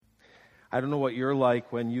I don't know what you're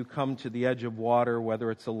like when you come to the edge of water,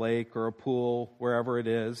 whether it's a lake or a pool, wherever it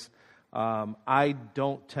is. I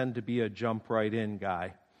don't tend to be a jump right in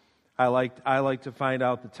guy. I like to find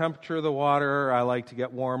out the temperature of the water. I like to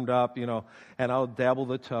get warmed up, and I'll dabble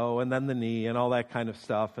the toe and then the knee and all that kind of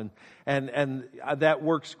stuff. And that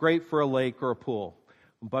works great for a lake or a pool.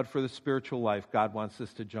 But for the spiritual life, God wants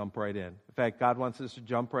us to jump right in. In fact, God wants us to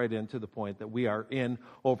jump right in to the point that we are in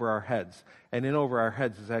over our heads. And in over our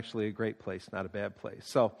heads is actually a great place, not a bad place.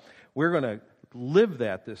 So we're going to live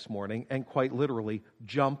that this morning and quite literally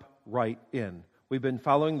jump right in. We've been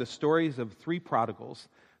following the stories of 3 prodigals.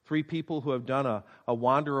 3 people who have done a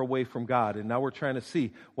wander away from God, and now we're trying to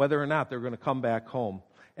see whether or not they're going to come back home.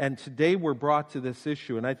 And today we're brought to this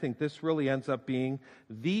issue, and I think this really ends up being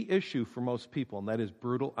the issue for most people, and that is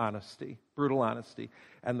brutal honesty. Brutal honesty.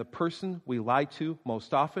 And the person we lie to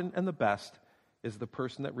most often and the best is the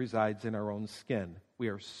person that resides in our own skin. We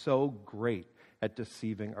are so great at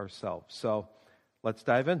deceiving ourselves. So let's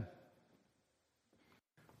dive in.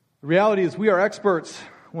 The reality is we are experts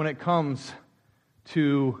when it comes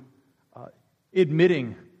to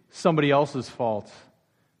admitting somebody else's faults,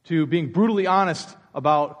 to being brutally honest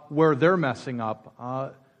about where they're messing up.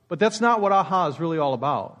 But that's not what AHA is really all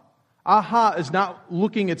about. AHA is not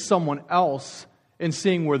looking at someone else and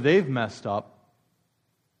seeing where they've messed up.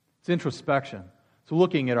 It's introspection. It's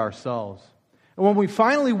looking at ourselves. And when we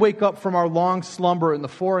finally wake up from our long slumber in the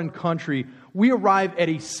foreign country, we arrive at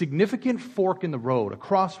a significant fork in the road, a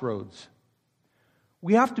crossroads.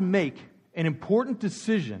 We have to make an important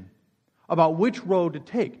decision about which road to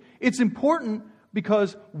take. It's important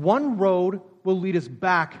because one road will lead us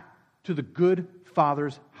back to the good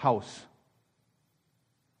Father's house.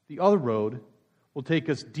 The other road will take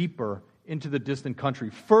us deeper into the distant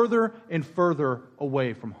country, further and further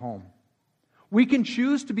away from home. We can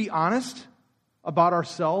choose to be honest about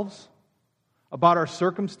ourselves, about our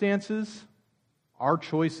circumstances, our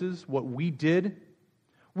choices, what we did.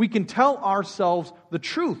 We can tell ourselves the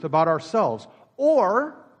truth about ourselves,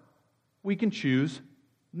 or we can choose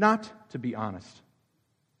not to be honest.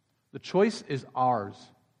 The choice is ours.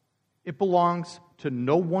 It belongs to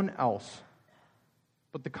no one else,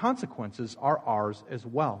 but the consequences are ours as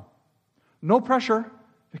well. No pressure,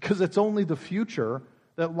 because it's only the future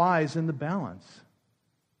that lies in the balance.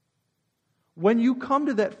 When you come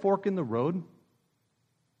to that fork in the road,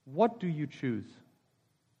 what do you choose?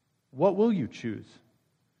 What will you choose?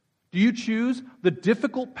 Do you choose the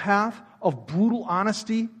difficult path of brutal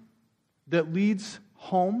honesty that leads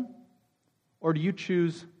home? Or do you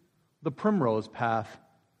choose the primrose path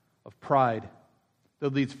of pride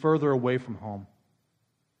that leads further away from home?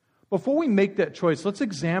 Before we make that choice, let's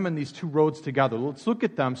examine these 2 roads together. Let's look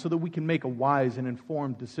at them so that we can make a wise and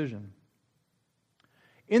informed decision.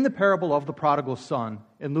 In the parable of the prodigal son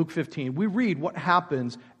in Luke 15, we read what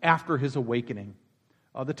happens after his awakening.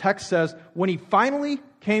 The text says, when he finally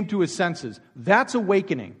came to his senses, that's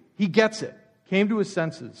awakening. He gets it. Came to his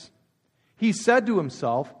senses. He said to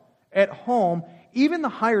himself, at home, even the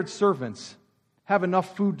hired servants have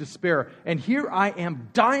enough food to spare, and here I am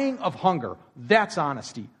dying of hunger. That's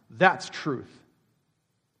honesty. That's truth.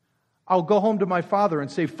 I'll go home to my father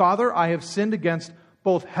and say, Father, I have sinned against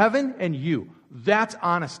both heaven and you. That's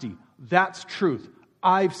honesty. That's truth.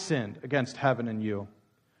 I've sinned against heaven and you.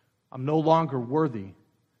 I'm no longer worthy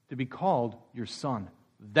to be called your son.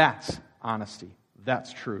 That's honesty.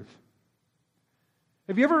 That's truth.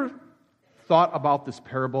 Have you ever thought about this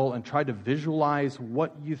parable and tried to visualize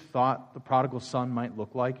what you thought the prodigal son might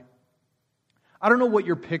look like? I don't know what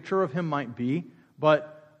your picture of him might be,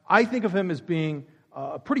 but I think of him as being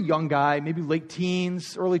a pretty young guy, maybe late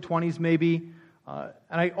teens, early 20s maybe.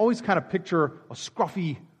 And I always kind of picture a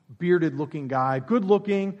scruffy, bearded-looking guy,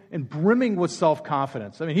 good-looking and brimming with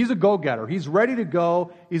self-confidence. I mean, he's a go-getter. He's ready to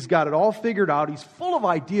go. He's got it all figured out. He's full of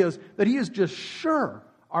ideas that he is just sure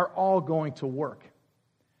are all going to work.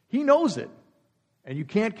 He knows it, and you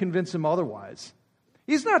can't convince him otherwise.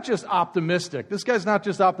 He's not just optimistic. This guy's not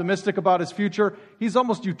just optimistic about his future. He's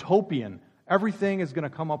almost utopian. Everything is going to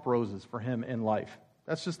come up roses for him in life.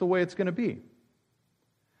 That's just the way it's going to be.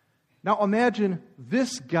 Now imagine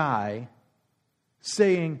this guy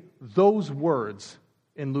saying those words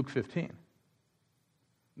in Luke 15.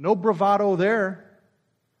 No bravado there.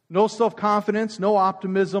 No self-confidence, no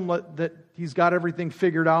optimism that he's got everything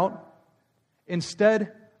figured out.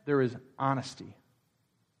 Instead, there is honesty.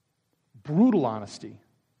 Brutal honesty.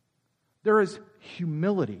 There is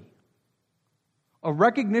humility. A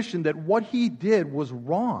recognition that what he did was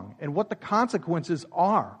wrong and what the consequences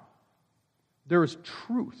are. There is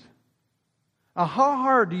truth. Now, how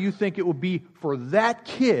hard do you think it would be for that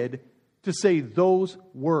kid to say those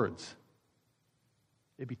words?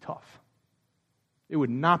 it'd be tough. It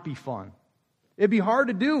would not be fun. It'd be hard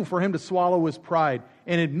to do for him to swallow his pride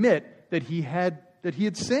and admit that he had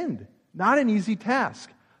sinned. Not an easy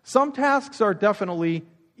task. Some tasks are definitely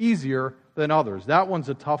easier than others. That one's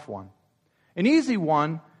a tough one. An easy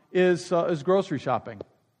one is grocery shopping.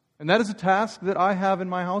 And that is a task that I have in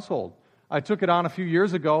my household. I took it on a few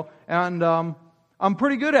years ago, and I'm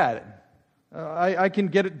pretty good at it. I can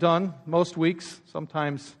get it done most weeks.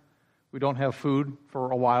 Sometimes we don't have food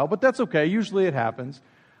for a while, but that's okay. Usually it happens.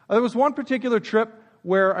 There was one particular trip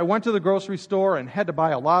where I went to the grocery store and had to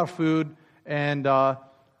buy a lot of food, and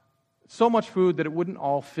so much food that it wouldn't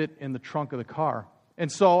all fit in the trunk of the car.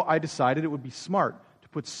 And so I decided it would be smart to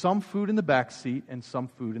put some food in the back seat and some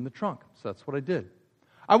food in the trunk. So that's what I did.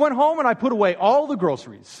 I went home and I put away all the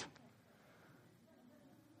groceries.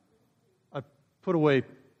 I put away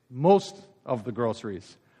most of the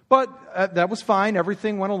groceries. But that was fine.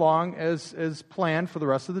 Everything went along as planned for the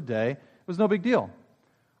rest of the day. It was no big deal.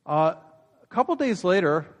 A couple days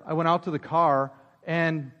later, I went out to the car,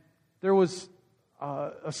 and there was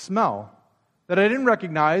a smell that I didn't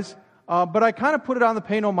recognize, but I kind of put it on the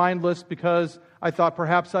pay no mind list because I thought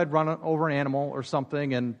perhaps I'd run over an animal or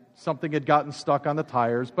something, and something had gotten stuck on the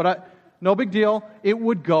tires. But no big deal. It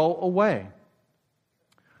would go away.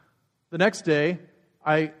 The next day,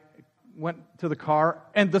 I went to the car,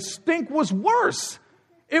 and the stink was worse.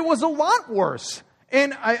 It was a lot worse.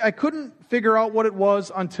 And I couldn't figure out what it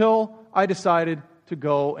was until I decided to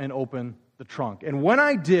go and open the trunk. And when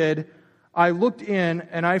I did, I looked in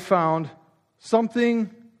and I found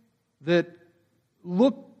something that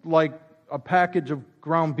looked like a package of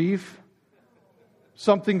ground beef,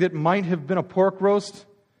 something that might have been a pork roast,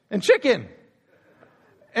 and chicken.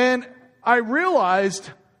 And I realized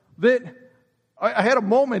that I had a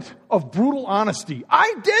moment of brutal honesty.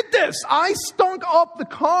 I did this. I stunk up the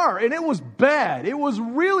car, and it was bad. It was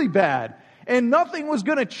really bad. And nothing was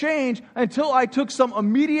going to change until I took some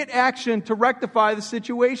immediate action to rectify the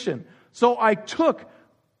situation. So I took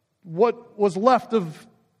what was left of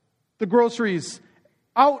the groceries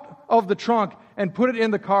out of the trunk and put it in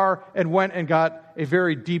the car and went and got a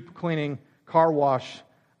very deep cleaning car wash.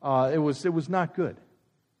 It was not good.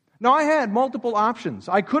 Now, I had multiple options.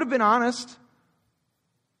 I could have been honest,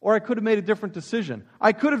 or I could have made a different decision.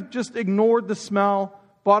 I could have just ignored the smell,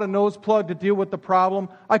 bought a nose plug to deal with the problem.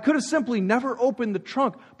 I could have simply never opened the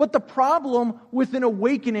trunk. But the problem with an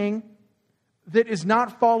awakening that is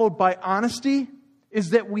not followed by honesty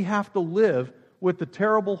is that we have to live with the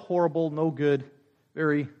terrible, horrible, no good,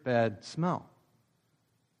 very bad smell.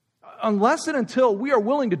 Unless and until we are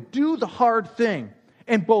willing to do the hard thing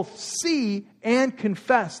and both see and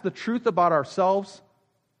confess the truth about ourselves,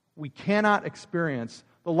 we cannot experience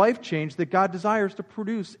the life change that God desires to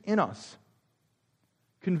produce in us.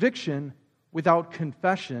 Conviction without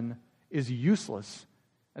confession is useless,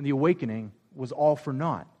 and the awakening was all for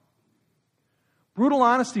naught. Brutal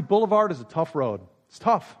Honesty Boulevard is a tough road. It's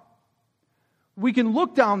tough. We can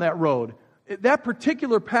look down that road, that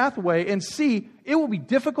particular pathway, and see it will be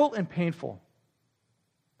difficult and painful.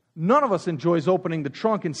 None of us enjoys opening the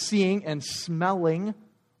trunk and seeing and smelling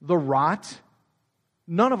the rot.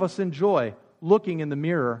 None of us enjoy looking in the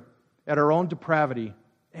mirror at our own depravity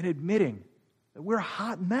and admitting that we're a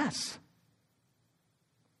hot mess.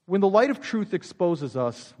 When the light of truth exposes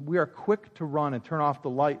us, we are quick to run and turn off the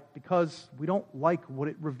light because we don't like what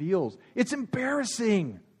it reveals. It's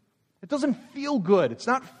embarrassing. It doesn't feel good. It's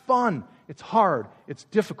not fun. It's hard. It's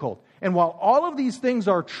difficult. And while all of these things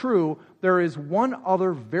are true, there is one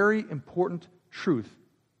other very important truth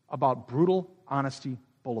about Brutal Honesty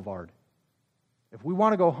Boulevard. If we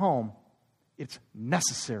want to go home, it's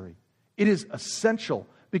necessary. It is essential,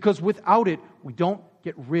 because without it, we don't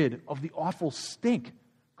get rid of the awful stink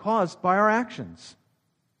caused by our actions.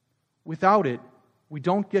 Without it, we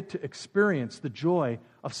don't get to experience the joy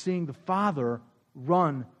of seeing the Father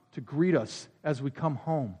run to greet us as we come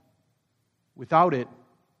home. Without it,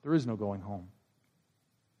 there is no going home.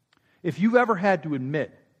 If you've ever had to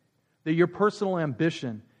admit that your personal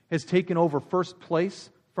ambition has taken over first place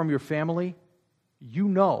from your family, you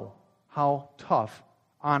know how tough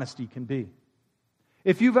honesty can be.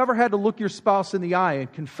 If you've ever had to look your spouse in the eye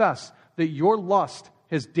and confess that your lust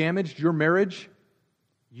has damaged your marriage,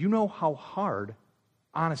 you know how hard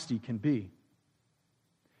honesty can be.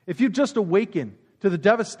 If you've just awakened to the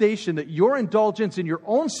devastation that your indulgence in your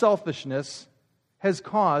own selfishness has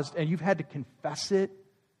caused, and you've had to confess it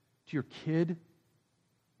to your kid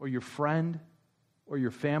or your friend or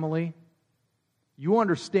your family, you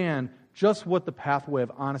understand just what the pathway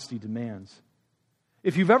of honesty demands.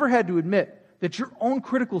 If you've ever had to admit that your own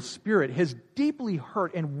critical spirit has deeply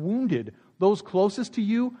hurt and wounded those closest to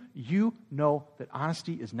you, you know that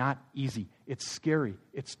honesty is not easy. It's scary.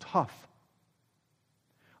 It's tough.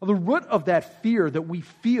 The root of that fear that we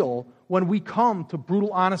feel when we come to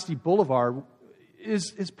Brutal Honesty Boulevard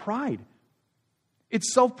is pride.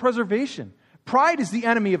 It's self-preservation. Pride is the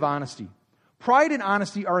enemy of honesty. Pride and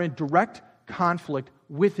honesty are in direct conflict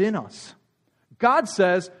within us. God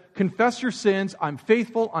says, confess your sins, I'm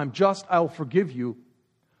faithful, I'm just, I'll forgive you.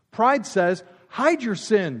 Pride says, hide your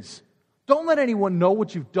sins. Don't let anyone know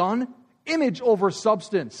what you've done. Image over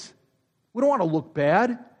substance. We don't want to look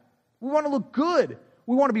bad. We want to look good.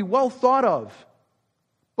 We want to be well thought of.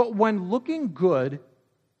 But when looking good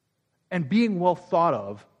and being well thought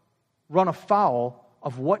of run afoul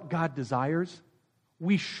of what God desires,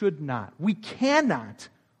 we should not. We cannot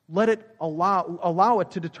let it allow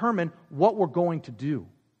it to determine what we're going to do.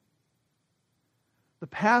 The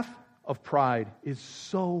path of pride is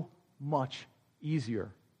so much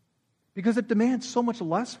easier because it demands so much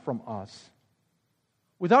less from us.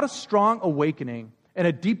 Without a strong awakening and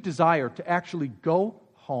a deep desire to actually go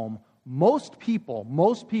home, most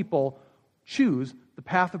people choose the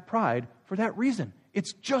path of pride for that reason.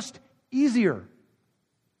 It's just easier.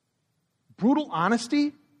 Brutal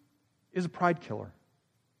honesty is a pride killer.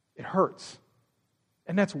 It hurts.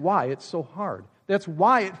 And that's why it's so hard. That's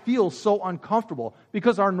why it feels so uncomfortable.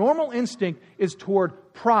 Because our normal instinct is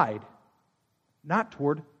toward pride, not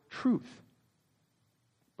toward truth.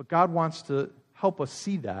 But God wants to help us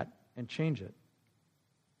see that and change it.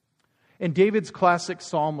 In David's classic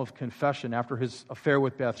psalm of confession after his affair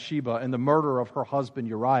with Bathsheba and the murder of her husband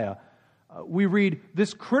Uriah, we read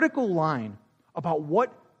this critical line about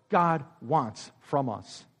what God wants from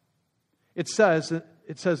us. It says,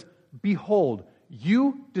 behold,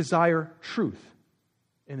 you desire truth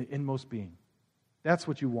in the inmost being. That's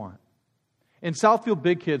what you want. In Southfield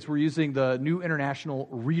Big Kids, we're using the New International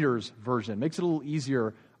Reader's Version. Makes it a little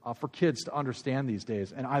easier for kids to understand these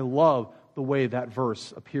days. And I love the way that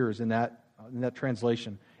verse appears in that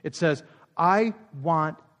translation. It says, I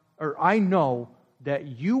know that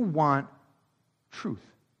you want truth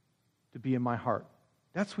to be in my heart.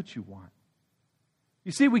 That's what you want.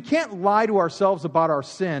 You see, we can't lie to ourselves about our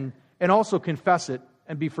sin and also confess it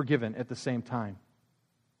and be forgiven at the same time.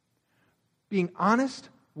 Being honest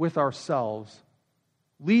with ourselves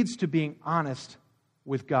leads to being honest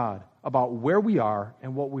with God about where we are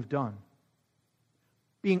and what we've done.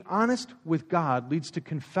 Being honest with God leads to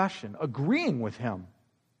confession, agreeing with Him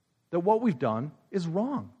that what we've done is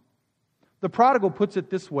wrong. The prodigal puts it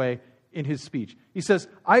this way in his speech. He says,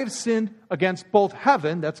 I have sinned against both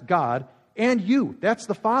heaven, that's God, and you, that's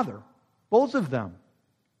the Father, both of them.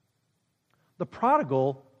 The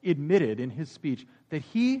prodigal admitted in his speech that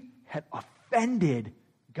he had offended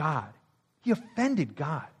God. He offended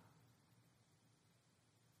God.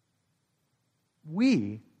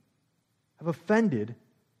 We have offended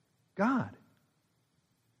God.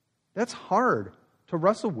 That's hard to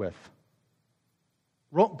wrestle with.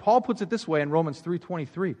 Paul puts it this way in Romans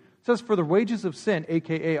 3:23. It says, for the wages of sin,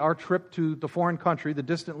 a.k.a. our trip to the foreign country, the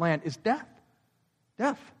distant land, is death.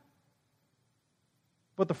 Death.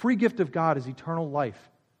 But the free gift of God is eternal life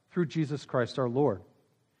through Jesus Christ our Lord.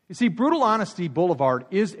 You see, Brutal Honesty Boulevard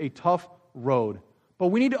is a tough road, but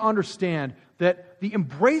we need to understand that the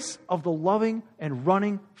embrace of the loving and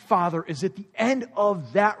running Father is at the end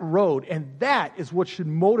of that road, and that is what should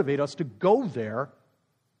motivate us to go there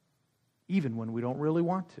even when we don't really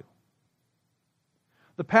want to.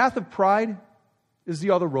 The path of pride is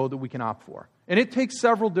the other road that we can opt for, and it takes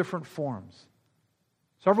several different forms.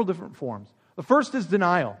 Several different forms. The first is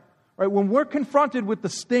denial. Right? When we're confronted with the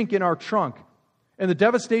stink in our trunk and the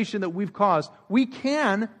devastation that we've caused, we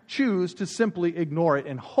can choose to simply ignore it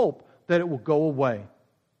and hope that it will go away.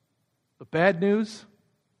 The bad news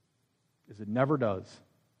is it never does.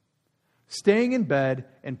 Staying in bed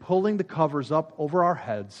and pulling the covers up over our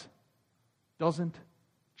heads doesn't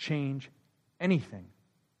change anything.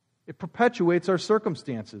 It perpetuates our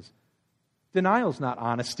circumstances. Denial is not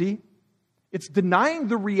honesty. It's denying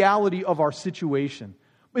the reality of our situation.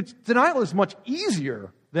 Denial is much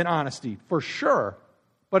easier than honesty, for sure,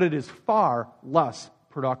 but it is far less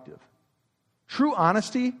productive. True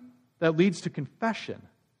honesty that leads to confession,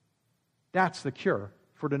 that's the cure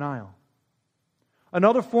for denial.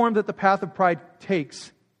 Another form that the path of pride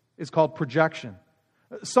takes is called projection.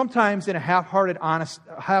 Sometimes in a half-hearted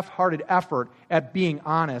effort at being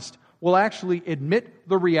honest, we'll actually admit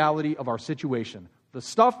the reality of our situation. The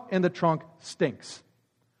stuff in the trunk stinks.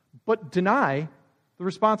 But deny the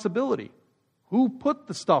responsibility. Who put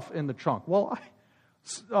the stuff in the trunk? Well,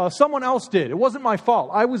 Someone else did. It wasn't my fault.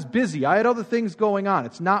 I was busy. I had other things going on.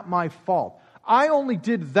 It's not my fault. I only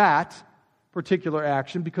did that particular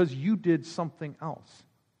action because you did something else.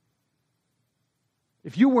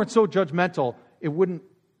 If you weren't so judgmental,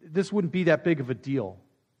 this wouldn't be that big of a deal.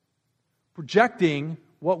 Projecting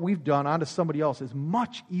what we've done onto somebody else is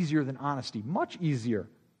much easier than honesty. Much easier.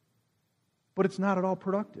 But it's not at all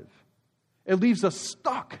productive. It leaves us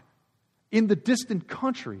stuck in the distant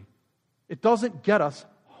country. It doesn't get us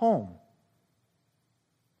home.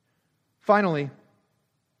 Finally,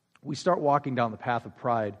 we start walking down the path of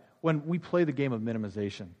pride when we play the game of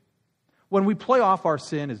minimization. When we play off our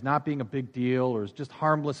sin as not being a big deal or as just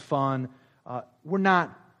harmless fun, we're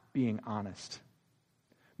not being honest.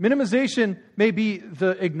 Minimization may be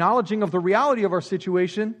the acknowledging of the reality of our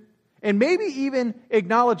situation, and maybe even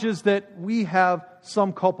acknowledges that we have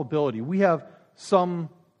some culpability. We have some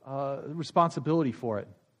responsibility for it.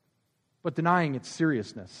 But denying its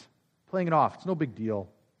seriousness, playing it off, it's no big deal.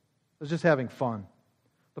 It's just having fun.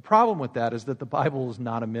 The problem with that is that the Bible is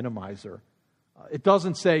not a minimizer. It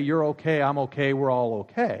doesn't say, you're okay, I'm okay, we're all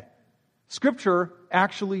okay. Scripture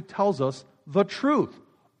actually tells us the truth.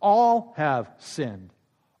 All have sinned.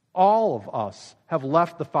 All of us have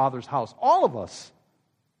left the Father's house. All of us.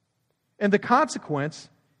 And the consequence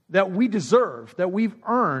that we deserve, that we've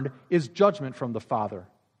earned, is judgment from the Father.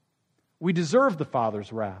 We deserve the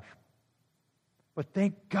Father's wrath. But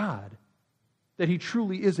thank God that He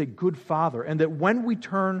truly is a good Father, and that when we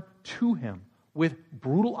turn to Him with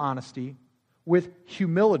brutal honesty, with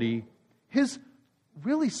humility, His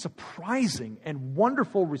really surprising and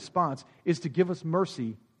wonderful response is to give us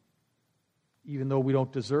mercy, even though we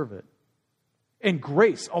don't deserve it. And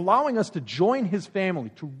grace, allowing us to join His family,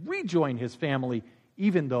 to rejoin His family,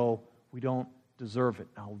 even though we don't deserve it.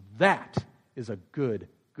 Now that is a good,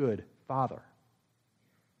 good Father.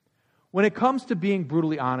 When it comes to being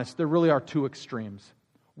brutally honest, there really are two extremes.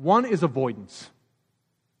 One is avoidance.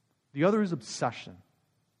 The other is obsession.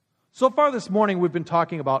 So far this morning, we've been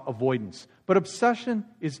talking about avoidance, but obsession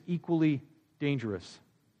is equally dangerous.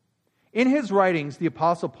 In his writings, the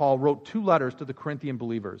Apostle Paul wrote 2 letters to the Corinthian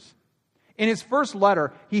believers. In his first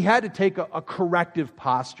letter, he had to take a corrective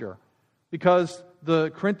posture because the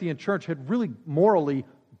Corinthian church had really morally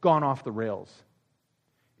gone off the rails.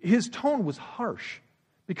 His tone was harsh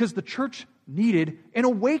because the church needed an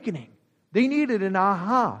awakening. They needed an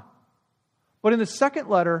aha. But in the second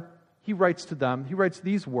letter, he writes to them, he writes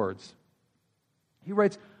these words. He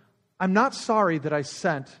writes, I'm not sorry that I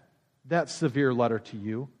sent that severe letter to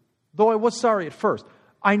you, though I was sorry at first.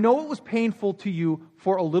 I know it was painful to you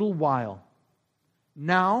for a little while.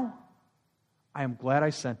 Now, I am glad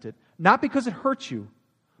I sent it, not because it hurt you,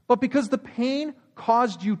 but because the pain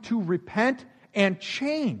caused you to repent and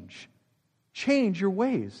change your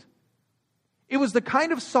ways. It was the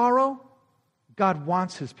kind of sorrow God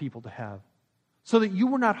wants His people to have, so that you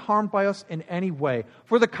were not harmed by us in any way.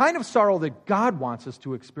 For the kind of sorrow that God wants us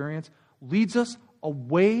to experience leads us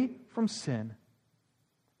away from sin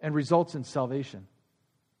and results in salvation.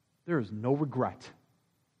 There is no regret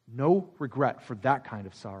for that kind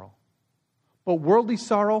of sorrow. But worldly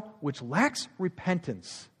sorrow, which lacks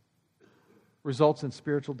repentance, results in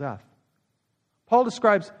spiritual death. Paul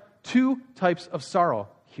describes 2 types of sorrow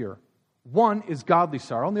here. One is godly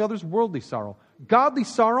sorrow, and the other is worldly sorrow. Godly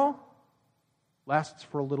sorrow lasts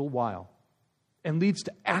for a little while and leads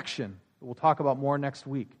to action that we'll talk about more next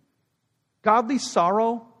week. Godly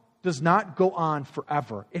sorrow does not go on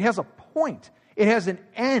forever. It has a point. It has an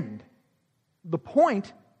end. The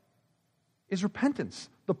point is repentance.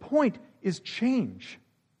 The point is change.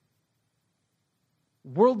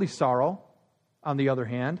 Worldly sorrow, on the other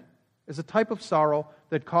hand, is a type of sorrow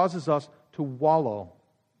that causes us to wallow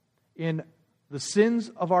in the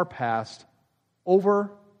sins of our past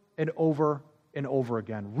over and over and over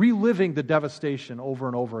again, reliving the devastation over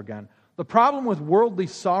and over again. The problem with worldly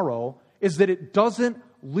sorrow is that it doesn't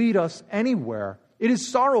lead us anywhere. It is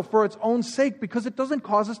sorrow for its own sake because it doesn't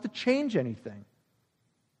cause us to change anything.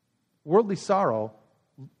 Worldly sorrow,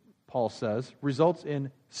 Paul says, results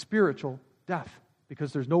in spiritual death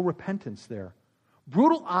because there's no repentance there.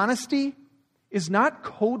 Brutal honesty is not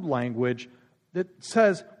code language that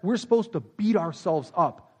says we're supposed to beat ourselves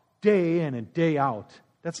up day in and day out.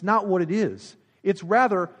 That's not what it is. It's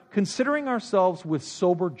rather considering ourselves with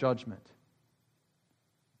sober judgment.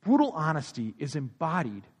 Brutal honesty is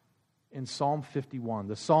embodied in Psalm 51,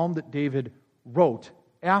 the psalm that David wrote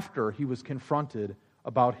after he was confronted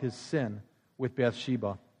about his sin with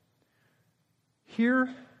Bathsheba. Hear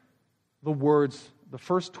the words, the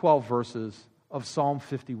first 12 verses of Psalm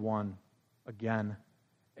 51 again,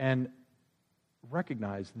 and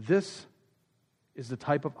recognize this is the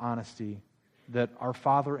type of honesty that our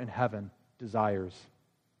Father in heaven desires.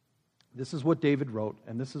 This is what David wrote,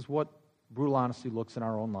 and this is what brutal honesty looks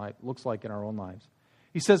like in our own lives.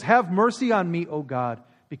 He says, "Have mercy on me, O God,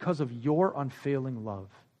 because of your unfailing love.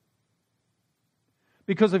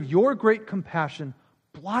 Because of your great compassion,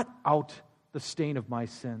 blot out the stain of my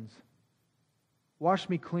sins. Wash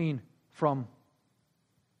me clean from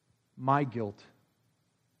my guilt.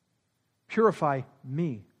 Purify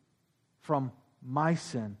me from my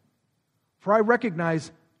sin. For I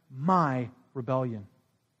recognize my rebellion.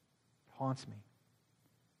 It haunts me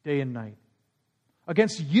day and night.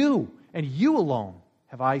 Against you and you alone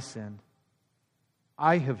have I sinned.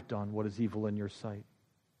 I have done what is evil in your sight.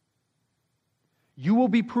 You will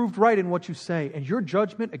be proved right in what you say, and your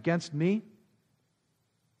judgment against me,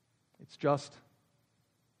 it's just.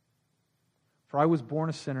 For I was born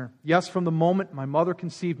a sinner. Yes, from the moment my mother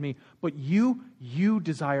conceived me, but you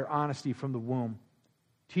desire honesty from the womb,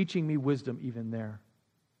 teaching me wisdom even there.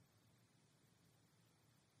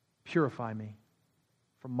 Purify me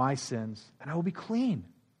from my sins, and I will be clean.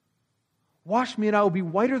 Wash me, and I will be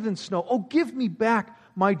whiter than snow. Oh, give me back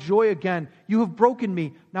my joy again. You have broken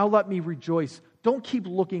me. Now let me rejoice. Don't keep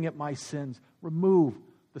looking at my sins. Remove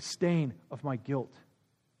the stain of my guilt.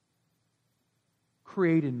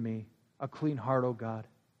 Create in me a clean heart, O God.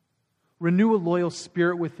 Renew a loyal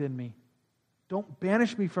spirit within me. Don't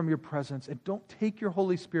banish me from your presence, and don't take your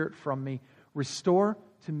Holy Spirit from me. Restore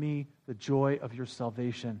to me the joy of your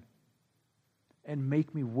salvation, and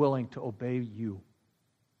make me willing to obey you.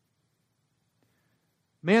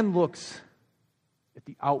 Man looks at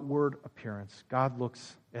the outward appearance. God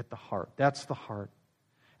looks at the heart. That's the heart.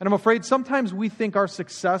 And I'm afraid sometimes we think our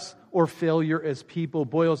success or failure as people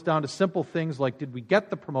boils down to simple things like, did we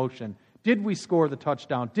get the promotion? Did we score the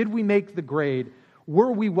touchdown? Did we make the grade?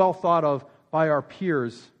 Were we well thought of by our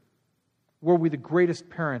peers? Were we the greatest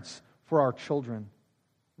parents for our children?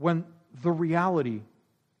 When the reality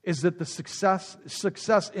is that the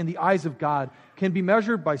success in the eyes of God can be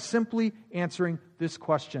measured by simply answering this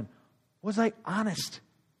question: was I honest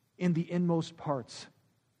in the inmost parts?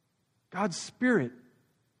 God's Spirit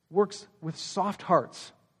works with soft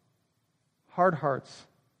hearts. Hard hearts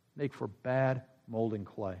make for bad molding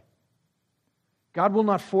clay. God will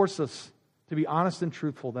not force us to be honest and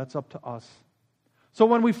truthful. That's up to us. So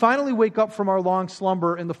when we finally wake up from our long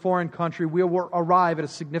slumber in the foreign country, we will arrive at a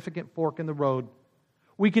significant fork in the road.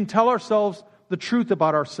 We can tell ourselves the truth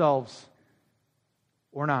about ourselves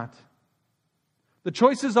or not. The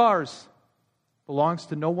choice is ours, belongs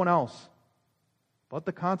to no one else, but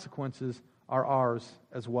the consequences are ours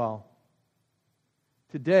as well.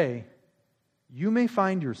 Today, you may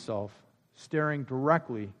find yourself staring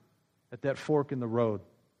directly at that fork in the road.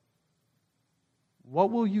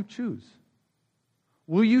 What will you choose?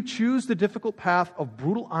 Will you choose the difficult path of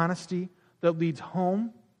brutal honesty that leads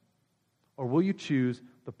home, or will you choose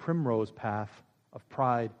the primrose path of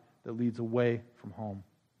pride that leads away from home?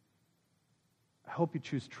 I hope you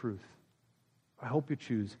choose truth. I hope you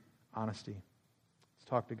choose honesty. Let's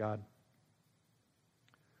talk to God.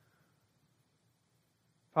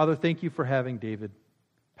 Father, thank you for having David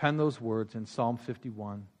pen those words in Psalm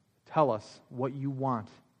 51. Tell us what you want.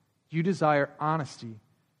 You desire honesty.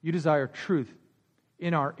 You desire truth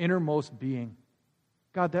in our innermost being.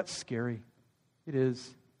 God, that's scary. It is.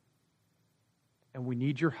 And we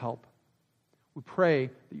need your help. We pray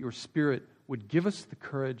that your Spirit would give us the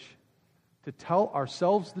courage to tell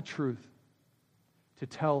ourselves the truth, to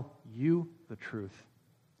tell you the truth,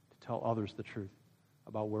 to tell others the truth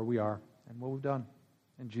about where we are and what we've done.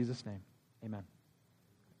 In Jesus' name, amen.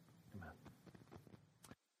 Amen.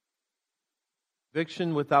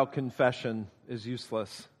 Conviction without confession is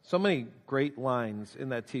useless. So many great lines in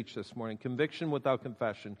that teach this morning. Conviction without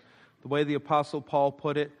confession. The way the Apostle Paul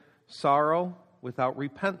put it, sorrow without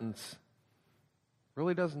repentance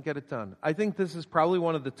really doesn't get it done. I think this is probably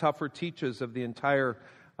one of the tougher teaches of the entire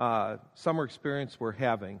summer experience we're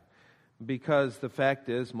having, because the fact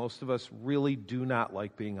is most of us really do not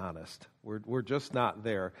like being honest. We're just not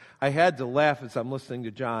there. I had to laugh as I'm listening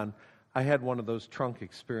to John. I had one of those trunk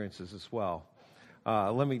experiences as well.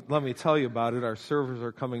 Let me tell you about it. Our servers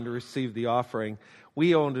are coming to receive the offering.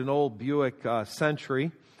 We owned an old Buick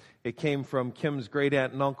Century. It came from Kim's great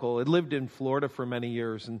aunt and uncle. It lived in Florida for many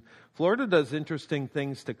years, and Florida does interesting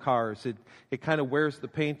things to cars. It kind of wears the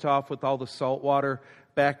paint off with all the salt water.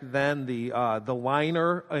 Back then, the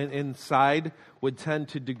liner inside would tend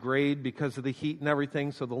to degrade because of the heat and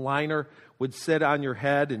everything, so the liner would sit on your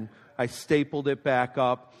head, and I stapled it back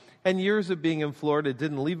up. And years of being in Florida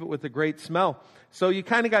didn't leave it with a great smell, so you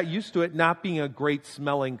kind of got used to it not being a great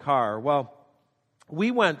smelling car. Well,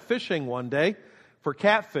 we went fishing one day, for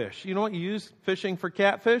catfish. You know what you use fishing for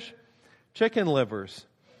catfish? Chicken livers.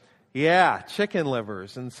 Yeah, chicken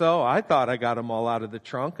livers. And so I thought I got them all out of the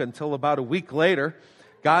trunk until about a week later,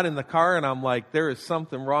 got in the car, and I'm like, there is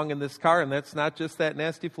something wrong in this car, and that's not just that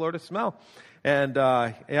nasty Florida smell. And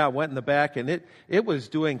I went in the back, and it was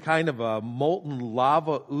doing kind of a molten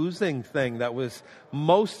lava oozing thing that was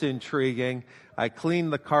most intriguing. I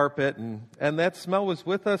cleaned the carpet, and that smell was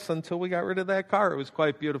with us until we got rid of that car. It was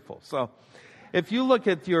quite beautiful. So if you look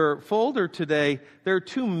at your folder today, there are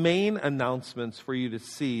two main announcements for you to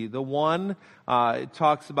see. The one, it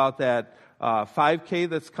talks about that 5K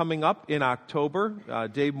that's coming up in October.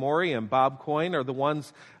 Dave Morey and Bob Coyne are the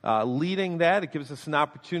ones leading that. It gives us an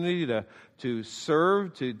opportunity to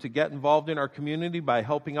serve, to get involved in our community by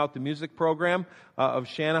helping out the music program of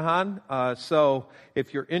Shanahan. So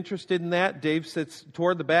if you're interested in that, Dave sits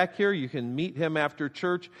toward the back here. You can meet him after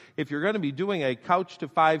church. If you're going to be doing a Couch to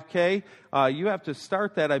 5K, you have to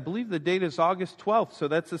start that. I believe the date is August 12th, so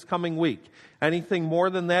that's this coming week. Anything more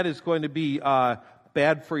than that is going to be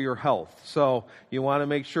bad for your health. So you want to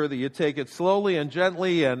make sure that you take it slowly and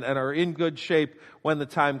gently and are in good shape when the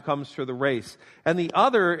time comes for the race. And the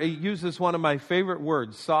other, it uses one of my favorite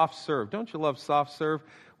words, soft serve. Don't you love soft serve?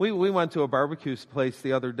 We went to a barbecue place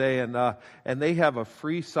the other day, and they have a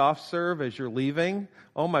free soft serve as you're leaving.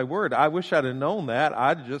 Oh my word, I wish I'd have known that.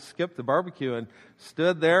 I'd just skipped the barbecue and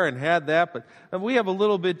stood there and had that. But we have a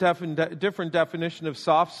little bit different definition of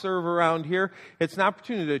soft serve around here. It's an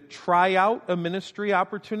opportunity to try out a ministry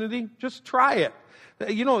opportunity. Just try it.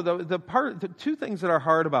 You know, the two things that are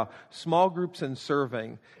hard about small groups and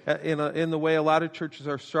serving in the way a lot of churches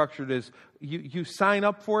are structured is you sign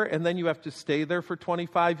up for it and then you have to stay there for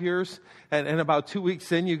 25 years. And about 2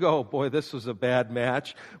 weeks in, you go, boy, this was a bad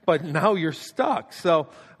match. But now you're stuck. So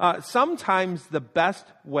sometimes the best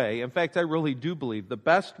way, in fact, I really do believe the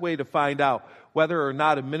best way to find out whether or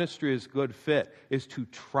not a ministry is a good fit is to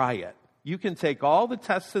try it. You can take all the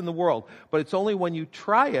tests in the world, but it's only when you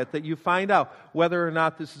try it that you find out whether or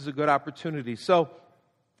not this is a good opportunity. So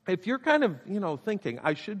if you're kind of, thinking,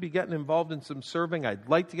 I should be getting involved in some serving, I'd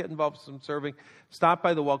like to get involved in some serving, stop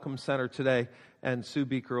by the Welcome Center today, and Sue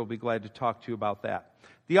Beaker will be glad to talk to you about that.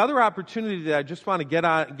 The other opportunity that I just want to get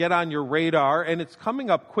on your radar, and it's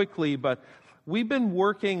coming up quickly, but we've been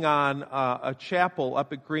working on a chapel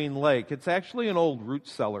up at Green Lake. It's actually an old root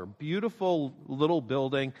cellar, beautiful little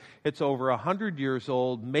building. It's over 100 years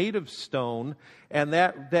old, made of stone, and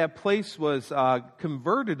that place was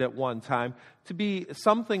converted at one time to be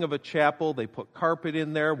something of a chapel. They put carpet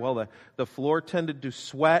in there. Well, the floor tended to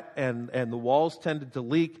sweat, and the walls tended to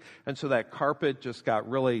leak, and so that carpet just got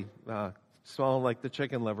really smelling like the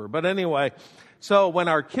chicken liver. But anyway, so when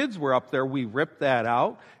our kids were up there, we ripped that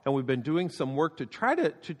out, and we've been doing some work to try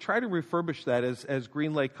to refurbish that as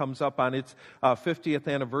Green Lake comes up on its 50th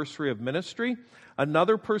anniversary of ministry.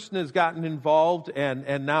 Another person has gotten involved,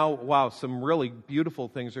 and now, wow, some really beautiful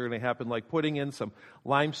things are going to happen, like putting in some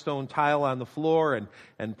limestone tile on the floor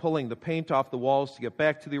and pulling the paint off the walls to get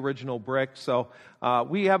back to the original brick. So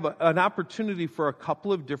we have an opportunity for a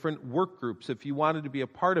couple of different work groups if you wanted to be a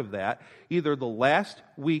part of that, either the last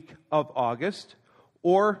week of August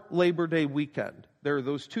or Labor Day weekend. There are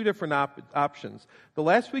those two different options. The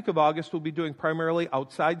last week of August we'll be doing primarily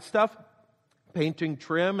outside stuff, painting,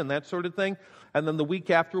 trim, and that sort of thing. And then the week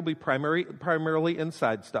after will be primarily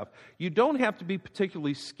inside stuff. You don't have to be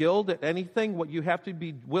particularly skilled at anything. What you have to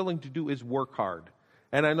be willing to do is work hard.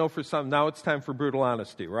 And I know for some, now it's time for brutal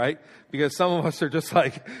honesty, right? Because some of us are just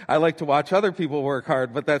like, I like to watch other people work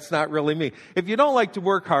hard, but that's not really me. If you don't like to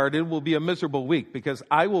work hard, it will be a miserable week, because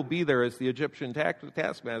I will be there as the Egyptian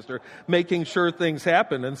taskmaster making sure things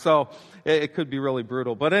happen. And so it could be really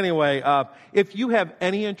brutal. But anyway, if you have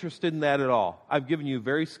any interest in that at all, I've given you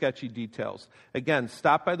very sketchy details. Again,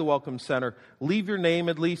 stop by the Welcome Center, leave your name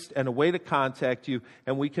at least and a way to contact you,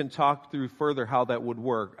 and we can talk through further how that would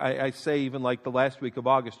work. I say even like the last week of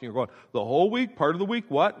August, and you're going, the whole week, part of the week,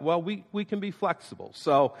 what? Well, we can be flexible.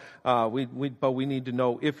 So, but we need to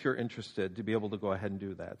know if you're interested to be able to go ahead and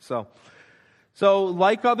do that. So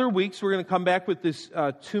like other weeks, we're going to come back with this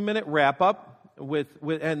 2-minute wrap up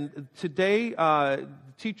and today, the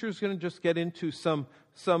teacher's going to just get into some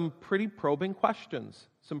pretty probing questions.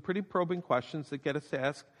 Some pretty probing questions that get us to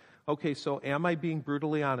ask, okay, so am I being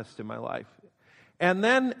brutally honest in my life? And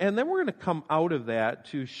then we're going to come out of that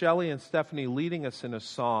to Shelley and Stephanie leading us in a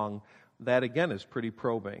song that, again, is pretty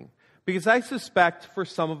probing. Because I suspect for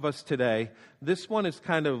some of us today, this one is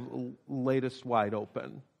kind of latest wide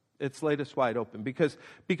open. It's latest wide open because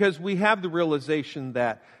we have the realization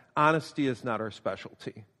that honesty is not our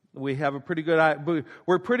specialty. We're pretty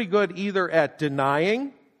good either at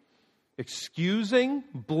denying excusing,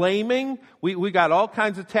 blaming. We got all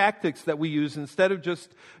kinds of tactics that we use instead of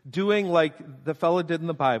just doing like the fellow did in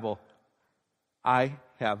the Bible. I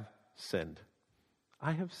have sinned.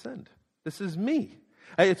 I have sinned. This is me.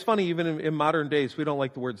 It's funny, even in modern days, we don't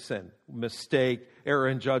like the word sin. Mistake, error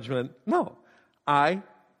in judgment. No. I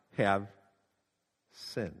have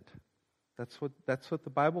sinned. That's what the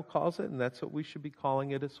Bible calls it, and that's what we should be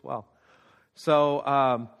calling it as well.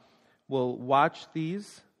 So we'll watch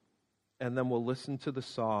these, and then we'll listen to the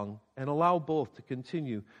song, and allow both to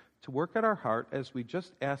continue to work at our heart as we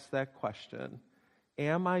just ask that question.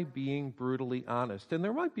 Am I being brutally honest? And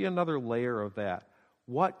there might be another layer of that.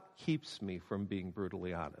 What keeps me from being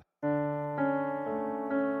brutally honest?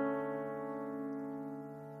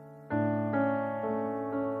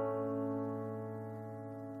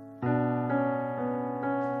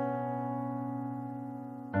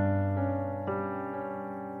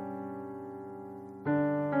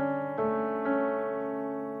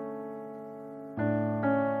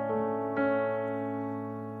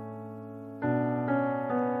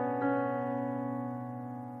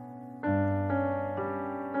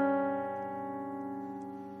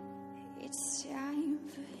 It's time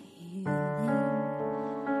for healing.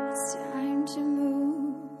 It's time to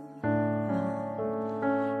move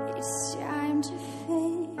on. It's time to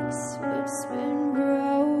fix what's been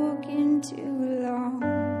broken too long.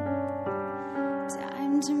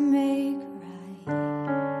 Time to make right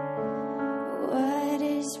what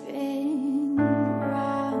has been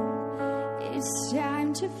wrong. It's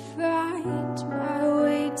time to find my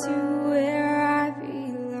way to where I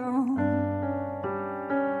belong.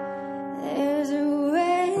 There's a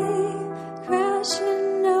wave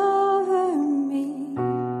crashing over me.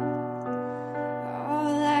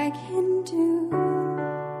 All I can do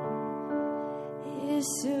is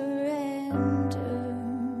surrender.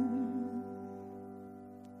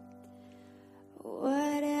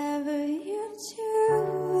 Whatever you're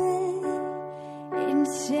doing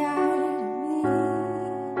inside of me,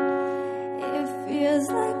 it feels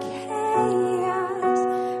like chaos,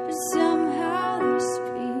 but somehow there's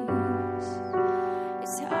peace.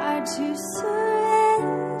 It's hard to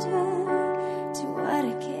surrender to what I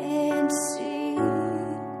can't see,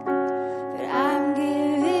 but I'm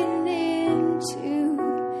giving in to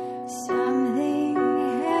something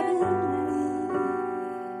heavenly.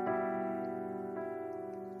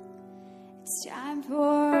 It's time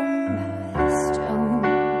for a milestone.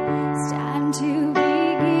 It's time to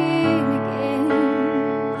begin again.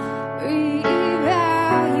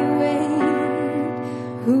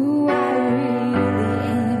 Reevaluate who I really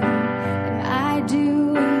am. Am I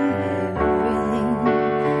doing everything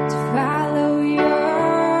to follow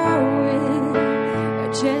your will, or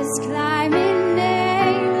just climbing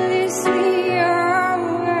aimlessly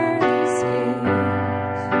over the stairs?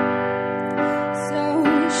 So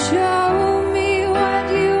show me what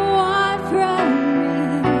you want from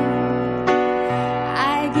me.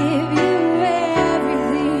 I give you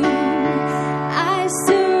everything. I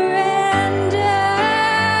surrender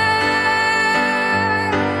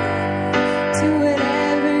to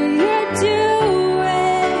whatever you're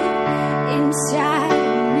doing inside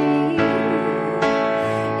of me.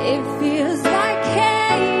 It feels like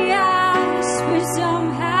chaos, but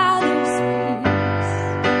somehow there's peace.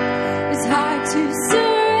 It's hard to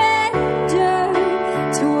surrender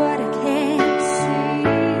to what I can't see,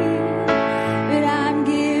 but I'm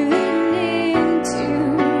giving in to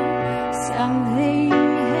something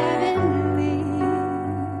heavenly.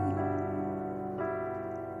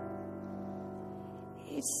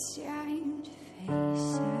 It's time to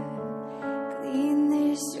face it, clean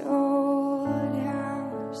this old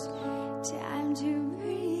house. Time to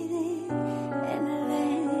breathe in and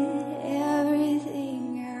let everything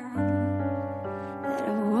out that I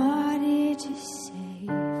wanted to say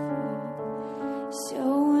for so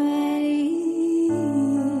many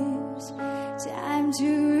years. Time to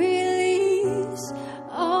release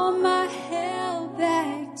all my held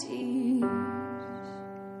back tears.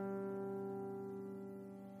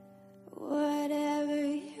 Whatever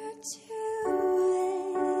you're doing,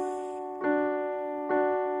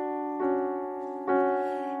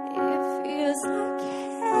 it feels like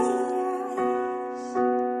chaos.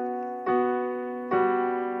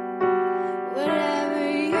 Whatever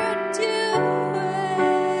you're doing,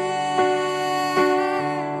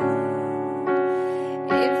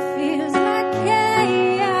 it feels like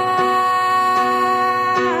chaos.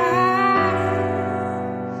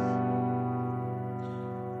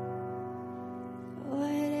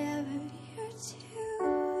 Whatever you're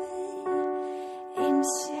doing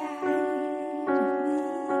inside of me,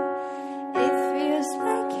 it feels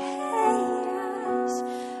like chaos,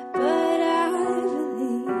 but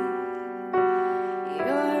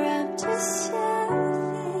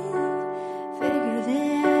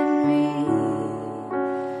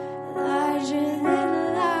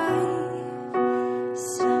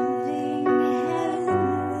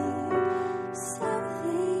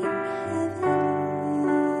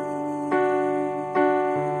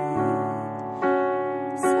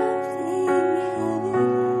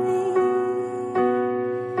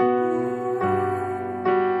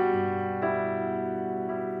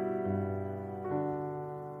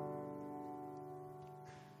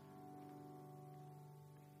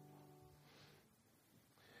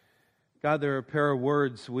God, there are a pair of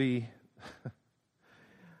words we,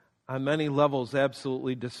 on many levels,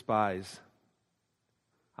 absolutely despise.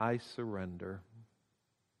 I surrender.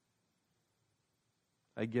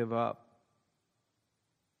 I give up.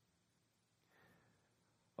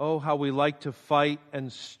 Oh, how we like to fight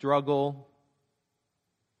and struggle.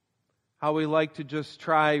 How we like to just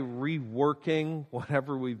try reworking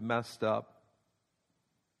whatever we've messed up.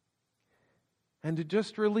 And to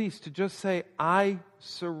just release, to just say, I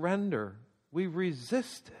surrender. We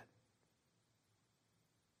resist it.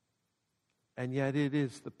 And yet it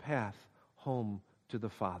is the path home to the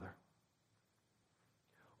Father.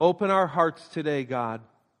 Open our hearts today, God.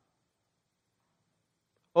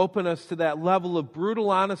 Open us to that level of brutal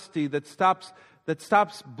honesty that stops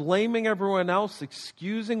blaming everyone else,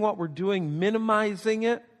 excusing what we're doing, minimizing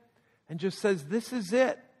it, and just says, this is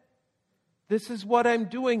it. This is what I'm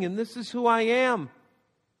doing, and this is who I am.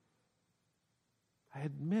 I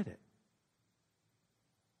admit it.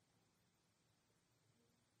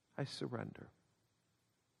 I surrender.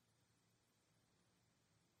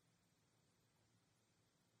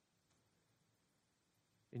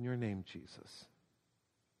 In your name, Jesus.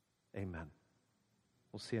 Amen.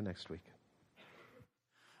 We'll see you next week.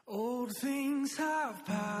 Old things have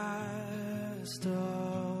passed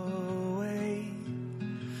away.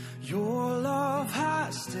 Your love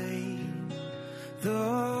has stayed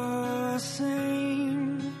the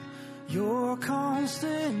same. Your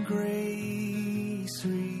constant grace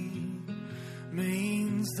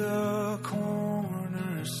remains the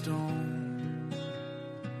cornerstone.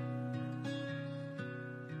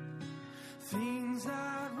 Things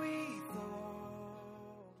that